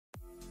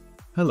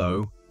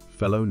Hello,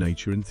 fellow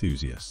nature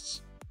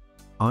enthusiasts.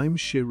 I'm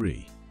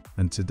Cherie,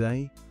 and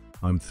today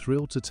I'm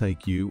thrilled to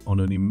take you on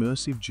an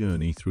immersive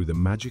journey through the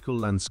magical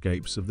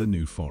landscapes of the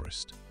New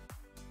Forest.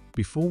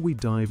 Before we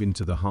dive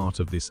into the heart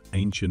of this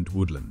ancient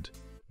woodland,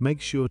 make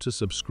sure to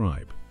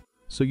subscribe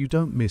so you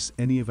don't miss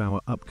any of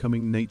our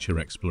upcoming nature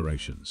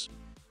explorations.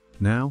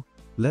 Now,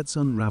 let's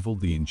unravel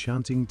the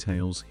enchanting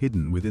tales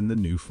hidden within the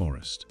New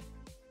Forest.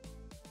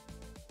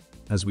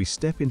 As we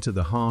step into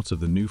the heart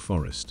of the New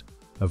Forest,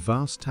 a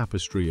vast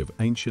tapestry of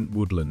ancient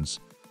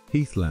woodlands,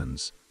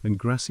 heathlands, and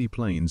grassy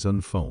plains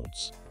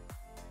unfolds.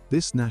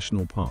 This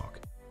national park,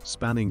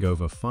 spanning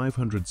over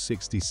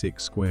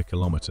 566 square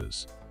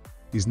kilometers,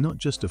 is not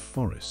just a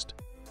forest,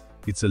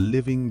 it's a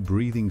living,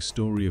 breathing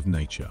story of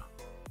nature.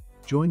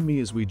 Join me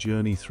as we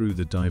journey through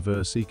the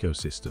diverse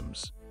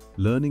ecosystems,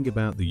 learning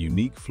about the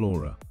unique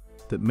flora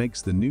that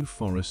makes the New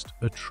Forest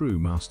a true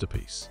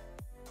masterpiece.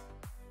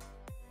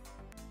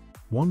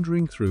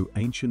 Wandering through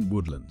ancient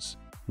woodlands,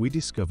 we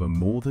discover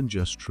more than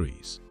just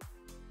trees.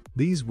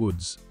 These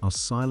woods are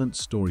silent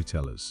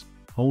storytellers,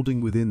 holding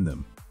within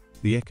them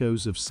the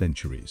echoes of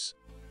centuries.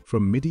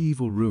 From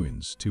medieval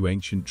ruins to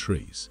ancient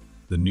trees,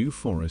 the New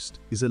Forest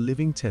is a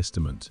living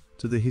testament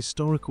to the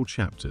historical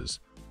chapters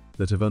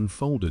that have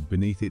unfolded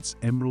beneath its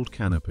emerald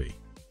canopy.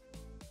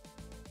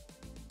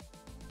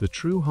 The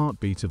true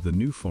heartbeat of the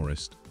New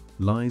Forest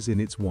lies in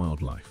its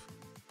wildlife.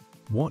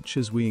 Watch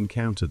as we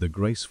encounter the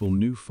graceful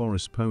New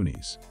Forest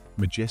ponies,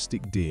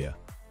 majestic deer,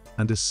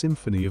 and a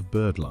symphony of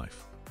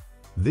birdlife.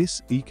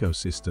 This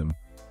ecosystem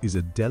is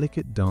a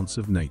delicate dance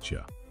of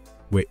nature,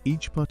 where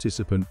each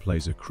participant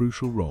plays a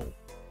crucial role.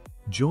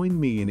 Join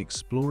me in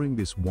exploring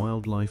this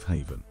wildlife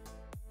haven.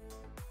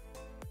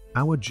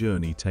 Our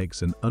journey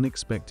takes an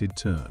unexpected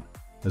turn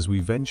as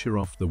we venture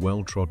off the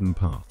well-trodden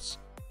paths,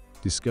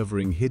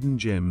 discovering hidden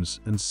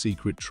gems and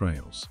secret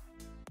trails.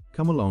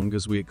 Come along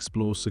as we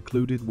explore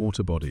secluded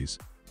water bodies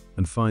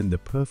and find the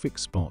perfect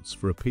spots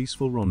for a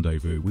peaceful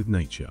rendezvous with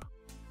nature.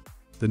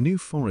 The New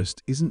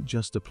Forest isn't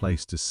just a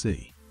place to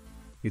see,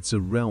 it's a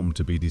realm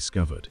to be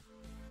discovered.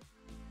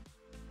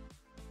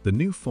 The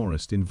New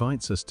Forest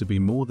invites us to be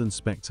more than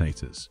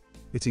spectators.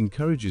 It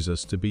encourages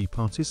us to be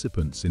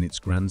participants in its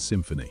grand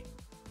symphony.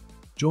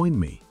 Join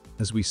me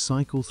as we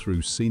cycle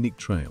through scenic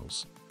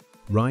trails,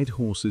 ride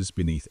horses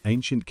beneath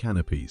ancient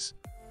canopies,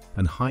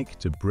 and hike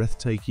to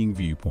breathtaking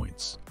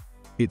viewpoints.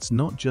 It's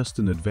not just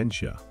an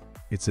adventure,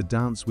 it's a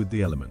dance with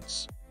the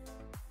elements.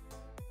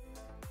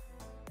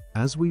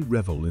 As we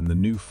revel in the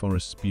New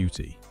Forest's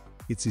beauty,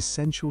 it's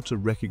essential to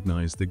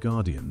recognize the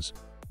guardians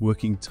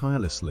working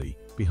tirelessly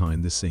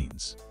behind the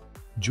scenes.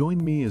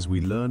 Join me as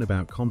we learn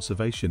about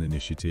conservation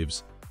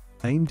initiatives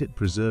aimed at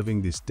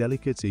preserving this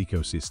delicate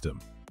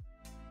ecosystem.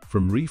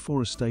 From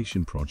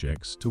reforestation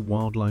projects to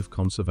wildlife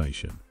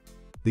conservation,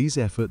 these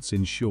efforts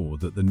ensure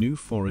that the New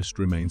Forest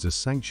remains a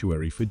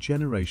sanctuary for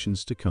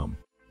generations to come.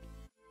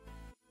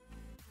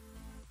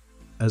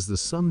 As the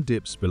sun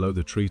dips below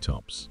the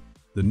treetops,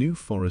 the New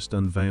Forest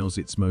unveils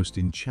its most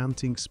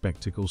enchanting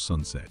spectacle: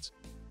 sunset.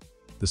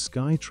 The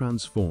sky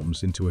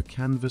transforms into a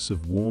canvas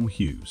of warm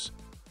hues,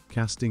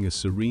 casting a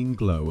serene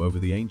glow over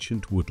the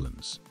ancient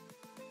woodlands.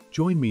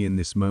 Join me in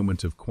this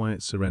moment of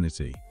quiet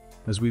serenity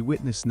as we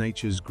witness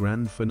nature's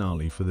grand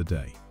finale for the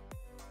day.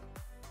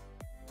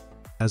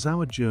 As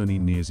our journey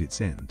nears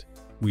its end,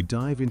 we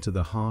dive into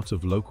the heart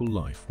of local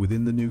life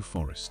within the New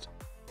Forest.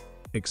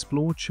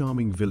 Explore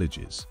charming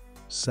villages,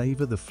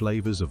 savor the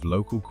flavors of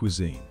local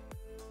cuisine,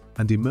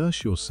 and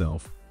immerse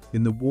yourself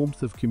in the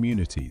warmth of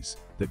communities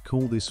that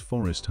call this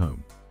forest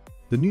home.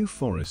 The New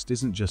Forest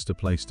isn't just a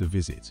place to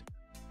visit,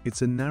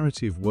 it's a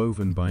narrative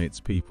woven by its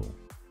people,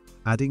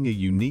 adding a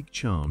unique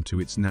charm to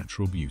its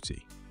natural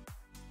beauty.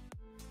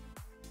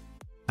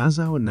 As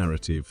our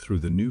narrative through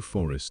the New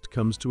Forest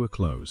comes to a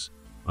close,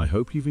 I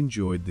hope you've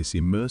enjoyed this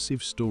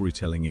immersive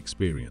storytelling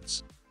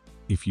experience.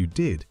 If you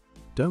did,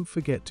 don't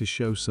forget to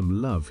show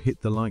some love.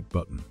 Hit the like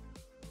button,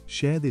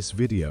 share this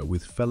video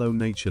with fellow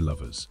nature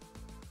lovers,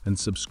 and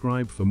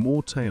subscribe for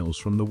more tales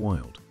from the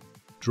wild.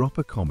 Drop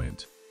a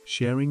comment,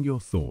 sharing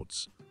your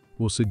thoughts,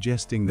 or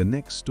suggesting the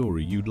next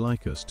story you'd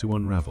like us to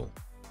unravel.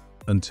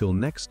 Until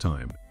next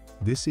time,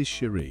 this is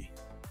Cherie,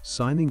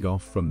 signing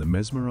off from the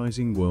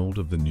mesmerizing world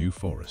of the New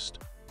Forest.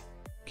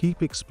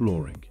 Keep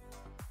exploring,